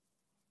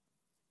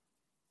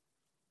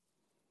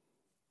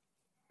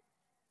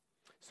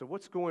 So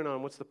what's going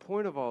on? What's the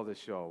point of all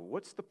this, y'all?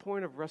 What's the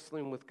point of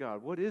wrestling with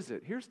God? What is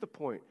it? Here's the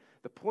point.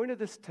 The point of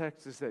this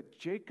text is that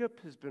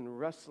Jacob has been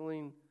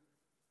wrestling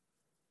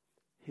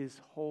his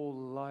whole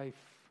life.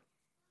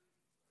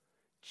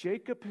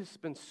 Jacob has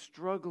been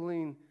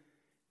struggling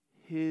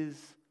his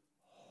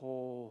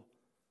whole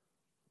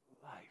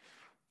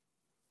life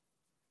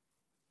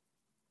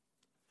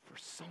for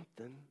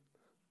something.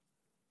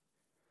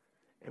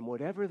 And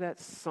whatever that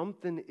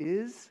something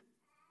is,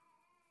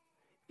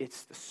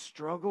 it's the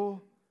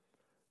struggle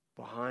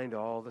behind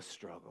all the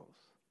struggles.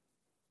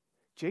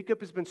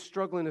 Jacob has been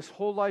struggling his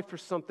whole life for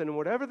something, and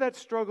whatever that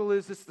struggle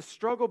is, it's the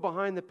struggle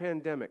behind the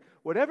pandemic.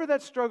 Whatever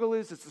that struggle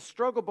is, it's the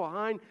struggle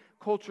behind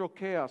cultural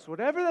chaos.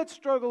 Whatever that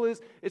struggle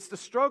is, it's the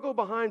struggle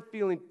behind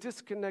feeling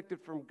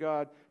disconnected from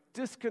God,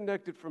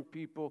 disconnected from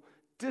people,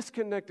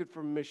 disconnected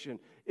from mission.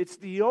 It's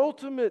the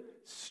ultimate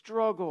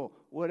struggle,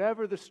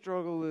 whatever the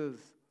struggle is.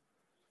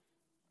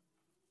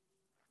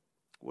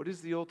 What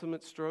is the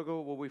ultimate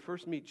struggle? Well, we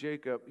first meet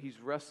Jacob.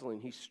 He's wrestling.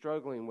 He's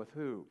struggling with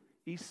who?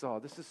 Esau.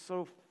 This is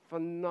so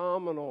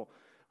phenomenal.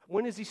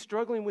 When is he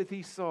struggling with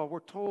Esau? We're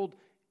told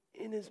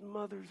in his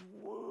mother's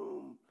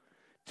womb.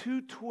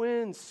 Two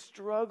twins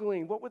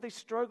struggling. What were they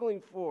struggling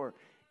for?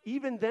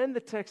 Even then, the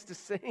text is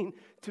saying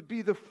to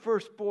be the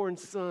firstborn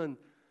son.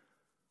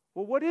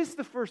 Well, what is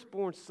the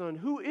firstborn son?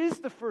 Who is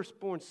the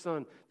firstborn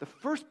son? The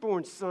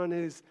firstborn son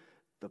is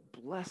the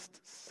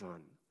blessed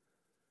son.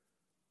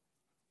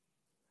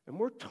 And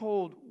we're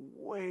told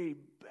way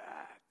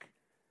back,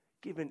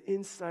 given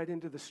insight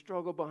into the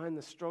struggle behind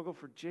the struggle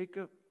for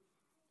Jacob.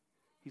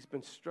 He's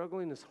been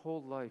struggling his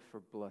whole life for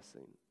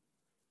blessing.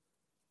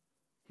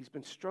 He's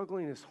been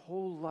struggling his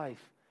whole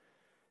life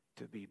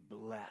to be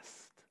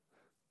blessed.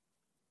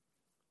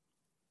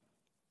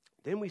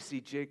 Then we see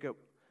Jacob,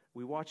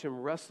 we watch him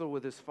wrestle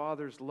with his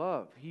father's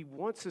love. He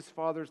wants his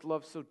father's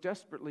love so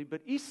desperately,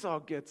 but Esau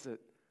gets it.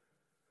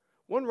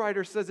 One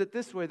writer says it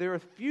this way: there are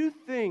few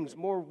things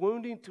more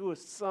wounding to a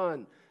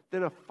son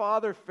than a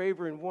father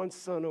favoring one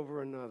son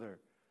over another.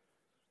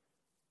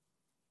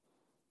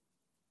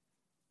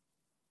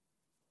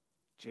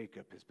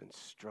 Jacob has been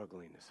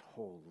struggling his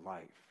whole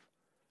life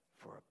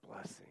for a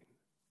blessing.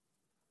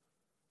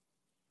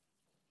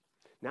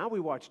 Now we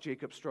watch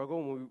Jacob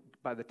struggle, and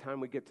by the time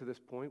we get to this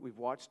point, we've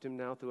watched him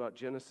now throughout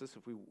Genesis.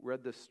 If we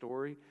read this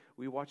story,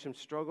 we watch him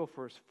struggle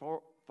for his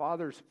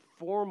father's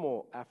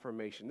formal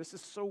affirmation. This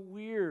is so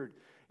weird.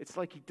 It's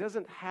like he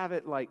doesn't have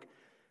it like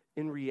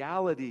in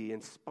reality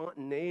and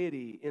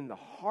spontaneity in the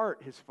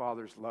heart, his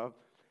father's love,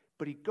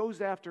 but he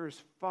goes after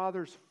his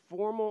father's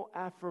formal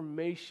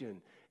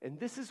affirmation. And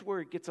this is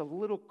where it gets a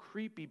little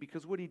creepy,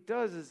 because what he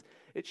does is,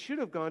 it should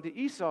have gone to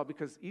Esau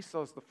because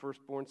Esau's the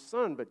firstborn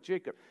son, but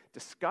Jacob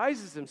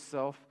disguises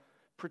himself,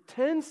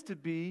 pretends to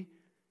be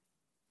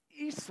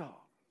Esau.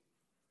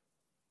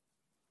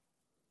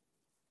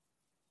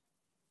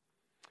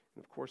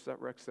 And of course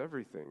that wrecks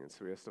everything, and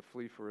so he has to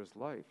flee for his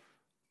life.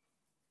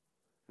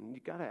 And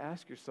you got to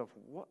ask yourself,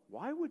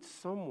 why would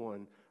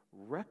someone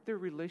wreck their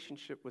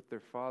relationship with their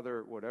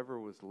father, whatever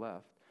was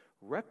left,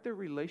 wreck their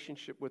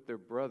relationship with their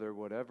brother,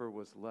 whatever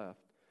was left,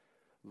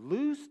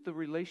 lose the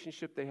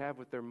relationship they have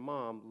with their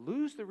mom,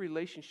 lose the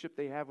relationship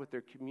they have with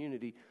their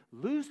community,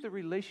 lose the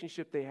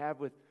relationship they have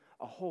with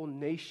a whole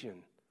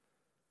nation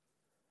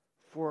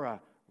for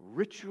a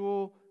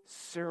ritual,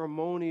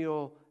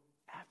 ceremonial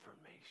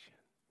affirmation?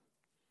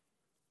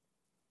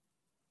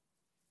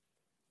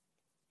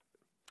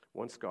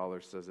 One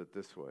scholar says it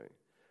this way: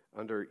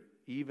 under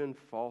even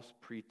false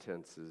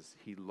pretenses,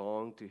 he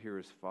longed to hear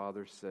his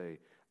father say,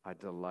 "I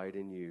delight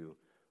in you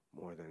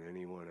more than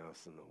anyone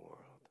else in the world."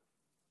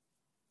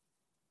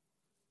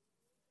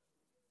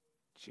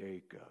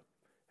 Jacob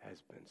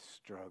has been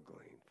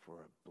struggling for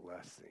a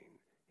blessing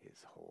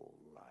his whole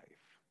life.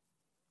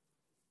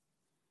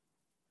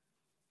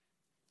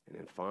 And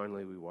then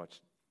finally we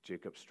watch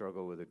Jacob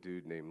struggle with a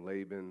dude named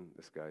Laban.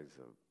 This guy's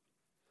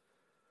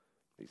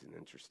he's an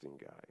interesting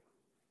guy.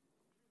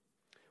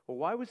 Well,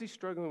 why was he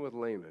struggling with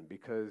Laban?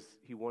 Because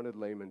he wanted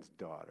Laban's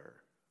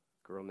daughter,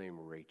 a girl named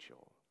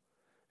Rachel.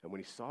 And when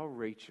he saw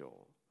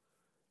Rachel,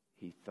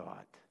 he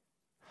thought,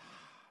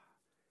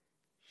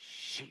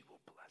 she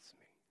will bless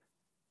me.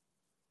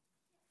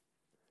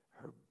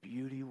 Her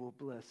beauty will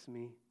bless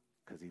me,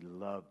 because he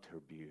loved her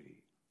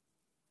beauty.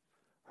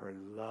 Her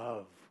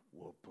love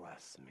will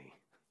bless me.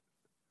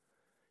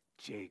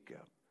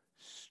 Jacob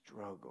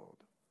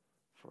struggled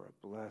for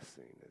a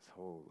blessing his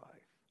whole life.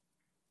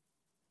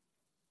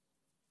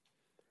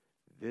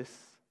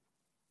 This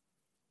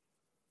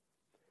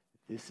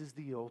is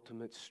the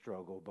ultimate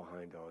struggle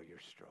behind all your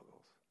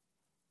struggles.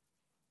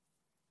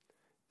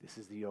 This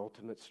is the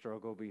ultimate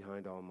struggle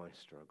behind all my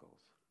struggles.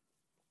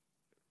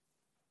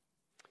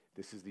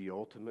 This is the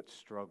ultimate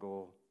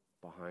struggle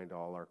behind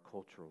all our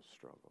cultural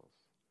struggles,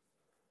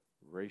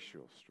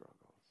 racial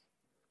struggles,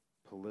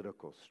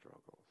 political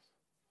struggles,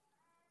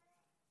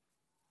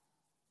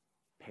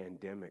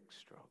 pandemic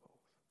struggles.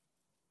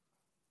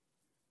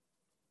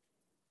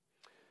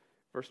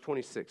 Verse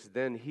 26,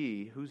 then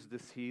he, who's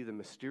this he? The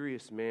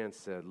mysterious man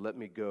said, "Let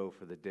me go,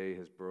 for the day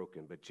has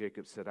broken." But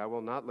Jacob said, "I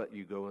will not let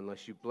you go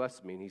unless you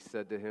bless me." And he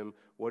said to him,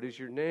 "What is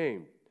your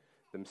name?"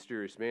 The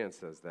mysterious man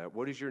says that.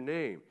 "What is your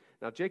name?"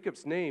 Now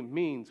Jacob's name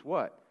means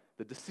what?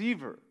 The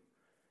deceiver.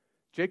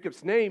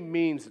 Jacob's name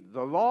means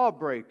the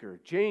lawbreaker.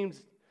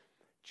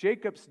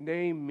 Jacob's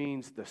name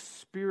means the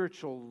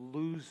spiritual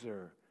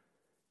loser.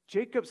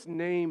 Jacob's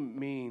name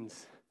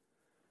means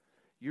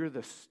you're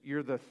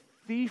the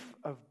thief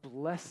of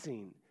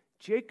blessing.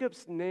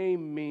 Jacob's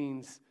name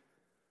means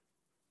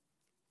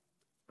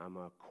I'm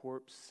a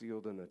corpse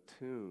sealed in a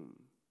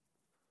tomb,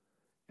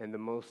 and the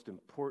most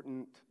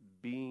important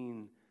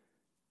being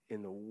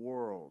in the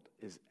world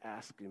is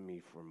asking me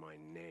for my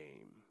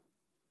name.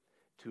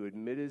 To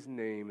admit his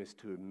name is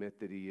to admit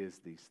that he is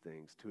these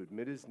things. To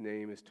admit his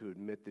name is to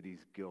admit that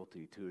he's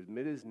guilty. To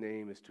admit his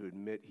name is to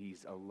admit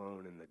he's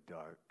alone in the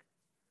dark.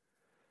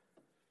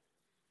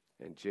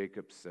 And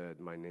Jacob said,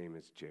 "My name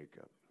is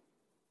Jacob.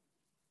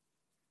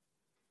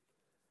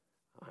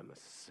 I'm a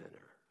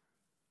sinner."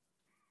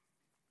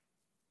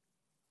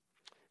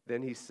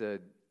 Then he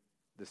said,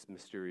 this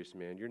mysterious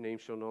man, "Your name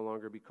shall no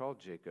longer be called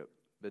Jacob,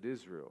 but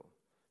Israel,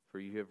 for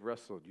you have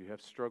wrestled, you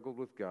have struggled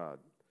with God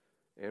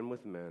and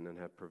with men and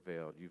have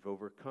prevailed. You've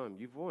overcome.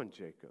 You've won,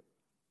 Jacob.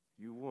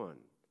 You won."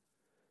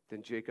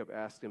 Then Jacob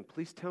asked him,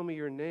 "Please tell me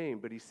your name."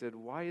 But he said,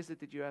 "Why is it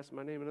that you ask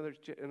my name?" In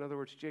other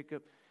words,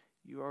 Jacob,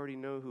 you already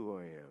know who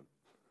I am.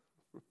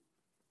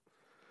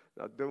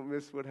 Now don't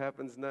miss what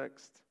happens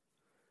next.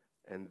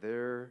 And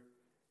there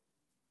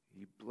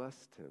he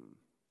blessed him.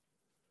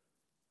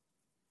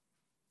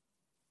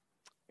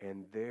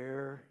 And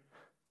there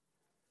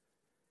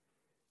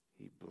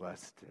he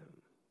blessed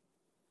him.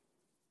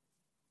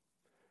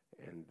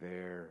 And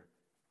there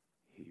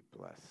he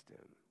blessed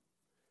him.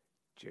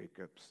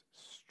 Jacob's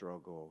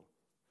struggle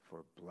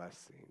for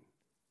blessing,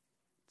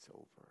 it's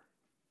over.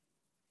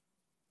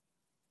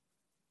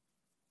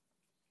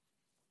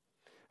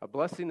 A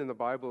blessing in the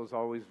Bible is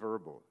always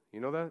verbal. You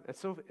know that? That's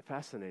so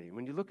fascinating.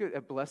 When you look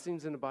at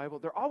blessings in the Bible,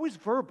 they're always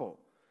verbal.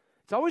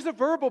 It's always a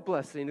verbal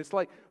blessing. It's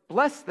like,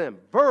 bless them,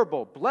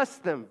 verbal, bless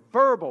them,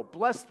 verbal,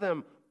 bless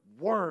them,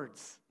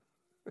 words.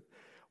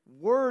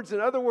 Words,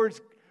 in other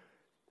words,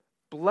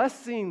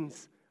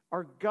 blessings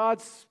are God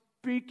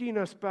speaking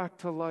us back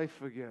to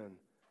life again.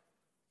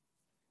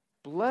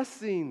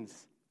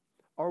 Blessings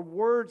are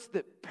words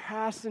that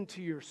pass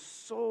into your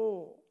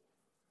soul.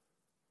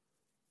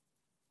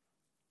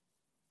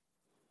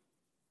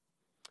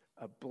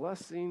 A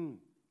blessing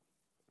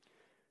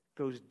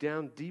goes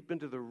down deep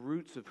into the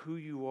roots of who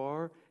you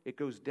are. It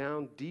goes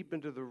down deep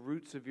into the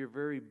roots of your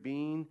very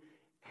being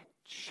and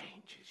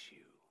changes you.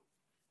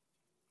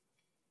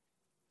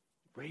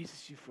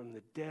 Raises you from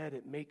the dead.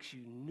 It makes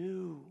you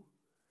new.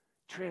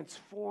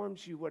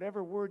 Transforms you,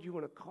 whatever word you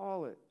want to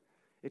call it.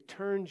 It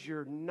turns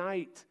your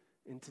night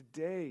into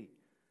day.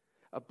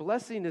 A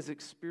blessing is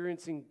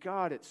experiencing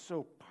God. It's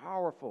so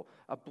powerful.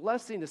 A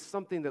blessing is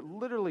something that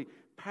literally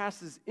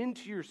passes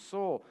into your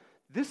soul.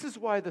 This is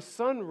why the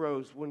sun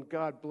rose when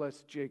God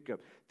blessed Jacob.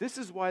 This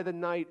is why the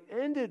night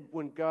ended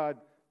when God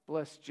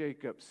blessed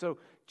Jacob. So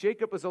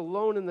Jacob was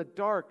alone in the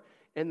dark,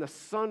 and the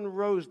sun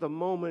rose the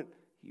moment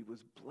he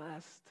was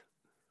blessed.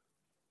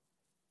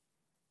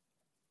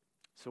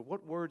 So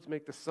what words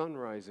make the sun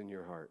rise in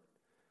your heart?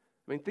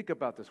 I mean, think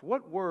about this.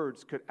 What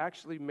words could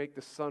actually make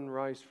the sun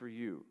rise for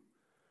you?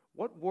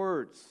 What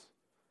words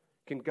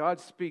can God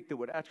speak that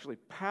would actually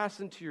pass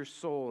into your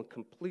soul and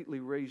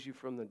completely raise you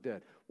from the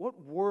dead? What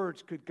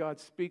words could God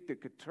speak that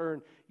could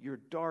turn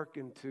your dark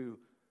into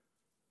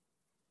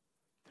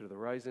the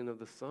rising of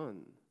the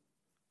sun?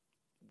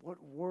 What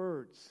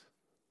words?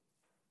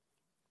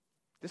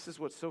 This is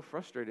what's so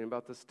frustrating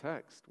about this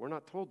text. We're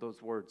not told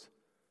those words.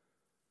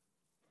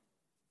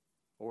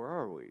 Or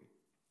are we?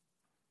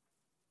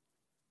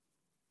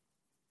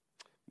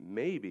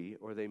 Maybe,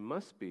 or they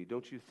must be.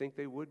 Don't you think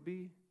they would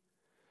be?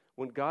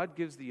 When God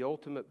gives the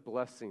ultimate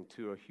blessing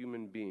to a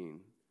human being,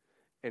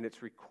 and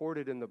it's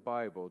recorded in the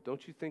Bible,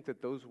 don't you think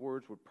that those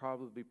words would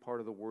probably be part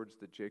of the words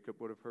that Jacob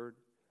would have heard?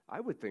 I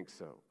would think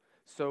so.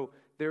 So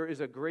there is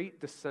a great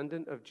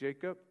descendant of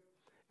Jacob,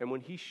 and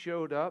when he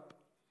showed up,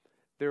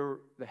 the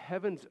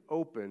heavens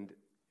opened,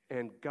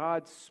 and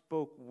God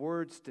spoke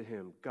words to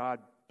him. God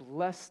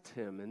blessed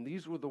him, and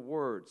these were the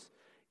words,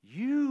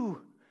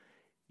 You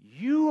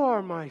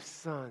are my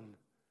son.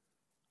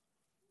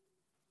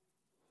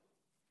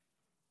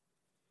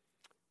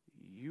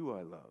 You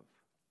I love.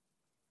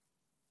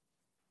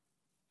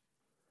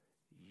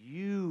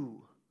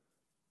 You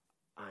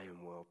I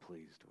am well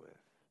pleased with.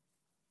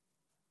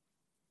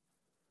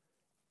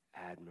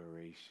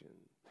 Admiration,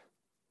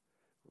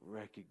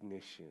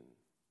 recognition,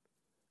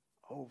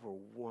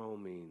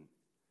 overwhelming,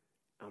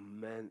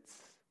 immense,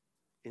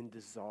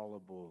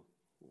 indissoluble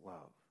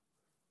love.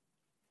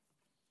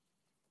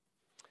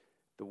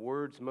 The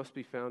words must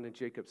be found in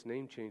Jacob's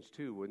name change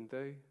too, wouldn't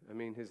they? I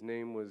mean, his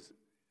name was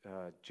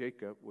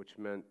Jacob, which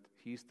meant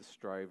he's the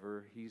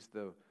striver, he's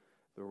the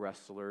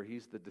wrestler,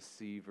 he's the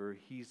deceiver,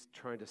 he's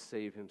trying to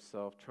save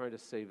himself, trying to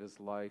save his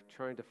life,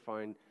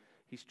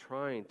 he's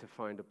trying to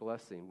find a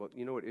blessing. Well,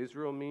 you know what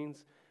Israel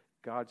means?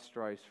 God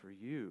strives for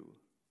you.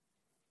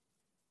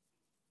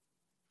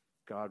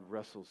 God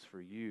wrestles for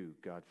you.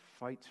 God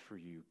fights for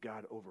you.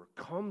 God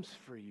overcomes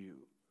for you.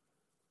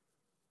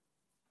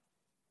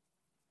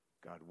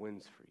 God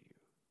wins for you.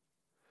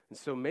 And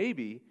so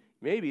maybe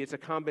it's a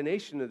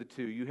combination of the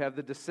two. You have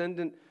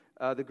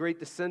the great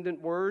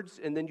descendant words,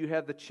 and then you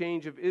have the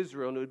change of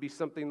Israel, and it would be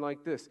something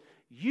like this.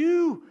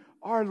 You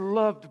are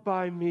loved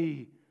by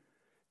me.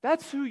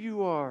 That's who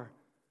you are.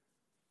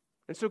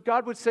 And so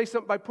God would say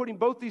something by putting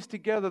both these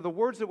together. The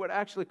words that would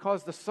actually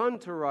cause the sun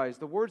to rise,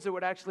 the words that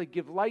would actually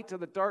give light to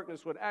the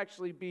darkness would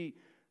actually be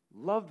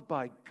loved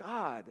by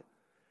God.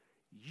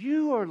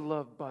 You are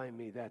loved by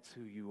me. That's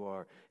who you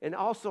are. And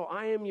also,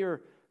 I am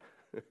your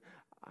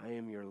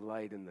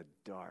light in the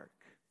dark.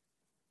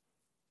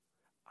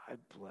 I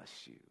bless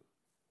you.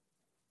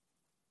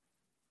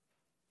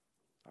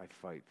 I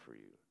fight for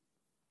you.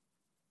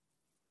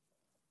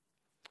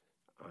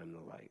 I'm the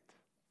light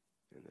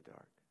in the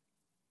dark.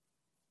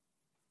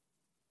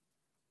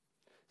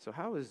 So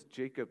how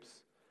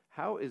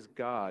is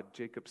God,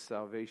 Jacob's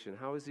salvation?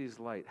 How is he his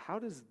light? How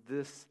does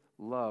this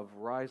love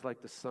rise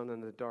like the sun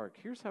in the dark?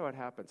 Here's how it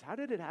happens. How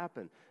did it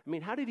happen? I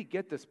mean, how did he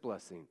get this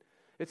blessing?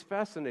 It's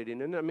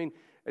fascinating. And I mean,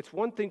 it's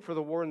one thing for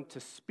the one to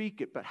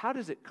speak it, but how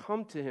does it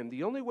come to him?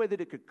 The only way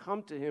that it could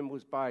come to him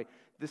was by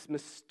this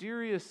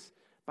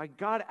by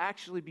God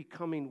actually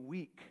becoming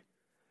weak.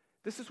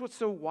 This is what's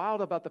so wild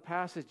about the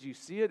passage. You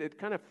see it? It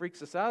kind of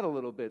freaks us out a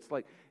little bit. It's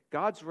like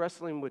God's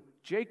wrestling with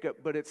Jacob,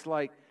 but it's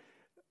like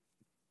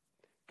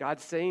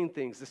God's saying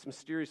things. This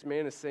mysterious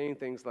man is saying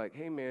things like,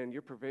 hey, man,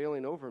 you're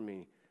prevailing over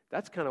me.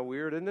 That's kind of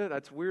weird, isn't it?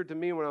 That's weird to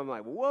me when I'm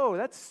like, whoa,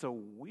 that's so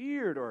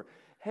weird. Or,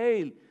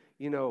 hey,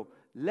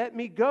 let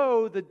me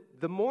go.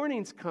 The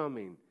morning's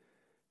coming.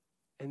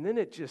 And then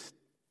it just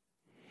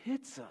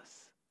hits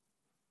us.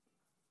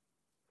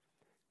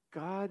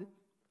 God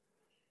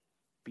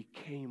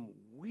became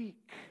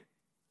weak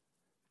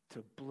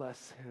to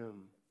bless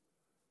him.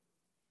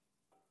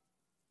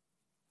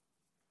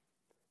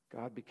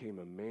 God became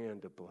a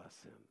man to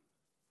bless him.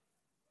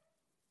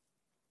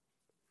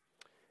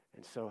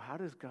 And so how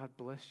does God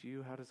bless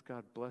you? How does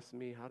God bless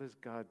me? How does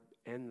God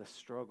end the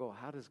struggle?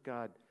 How does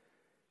God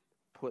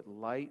put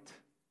light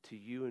to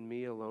you and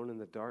me alone in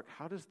the dark?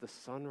 How does the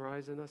sun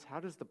rise in us? How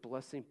does the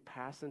blessing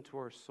pass into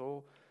our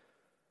soul?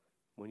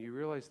 When you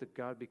realize that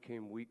God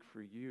became weak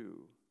for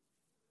you,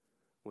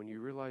 when you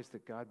realize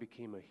that God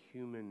became a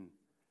human,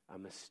 a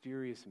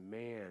mysterious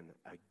man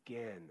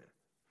again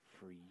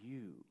for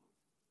you,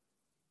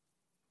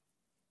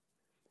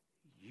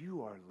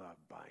 you are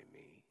loved by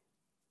me.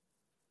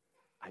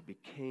 I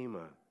became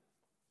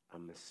a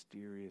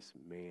mysterious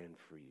man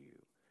for you.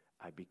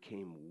 I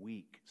became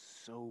weak,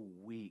 so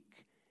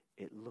weak,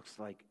 it looks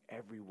like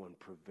everyone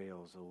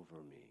prevails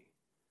over me.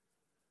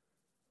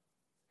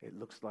 It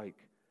looks like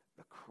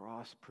the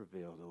cross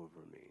prevailed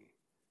over me.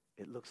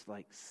 It looks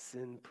like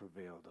sin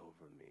prevailed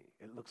over me.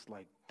 It looks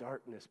like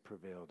darkness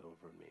prevailed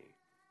over me.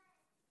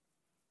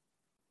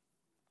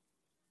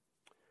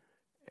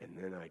 And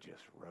then I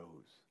just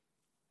rose.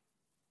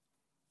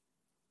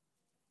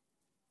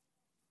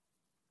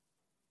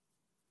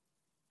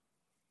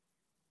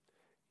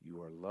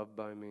 You are loved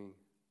by me.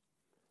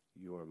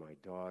 You are my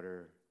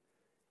daughter.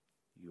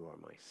 You are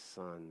my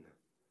son.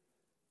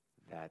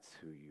 That's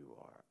who you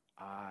are.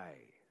 I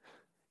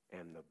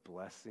am the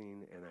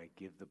blessing, and I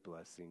give the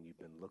blessing you've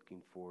been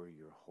looking for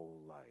your whole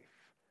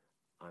life.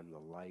 I'm the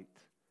light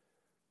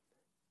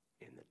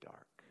in the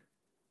dark.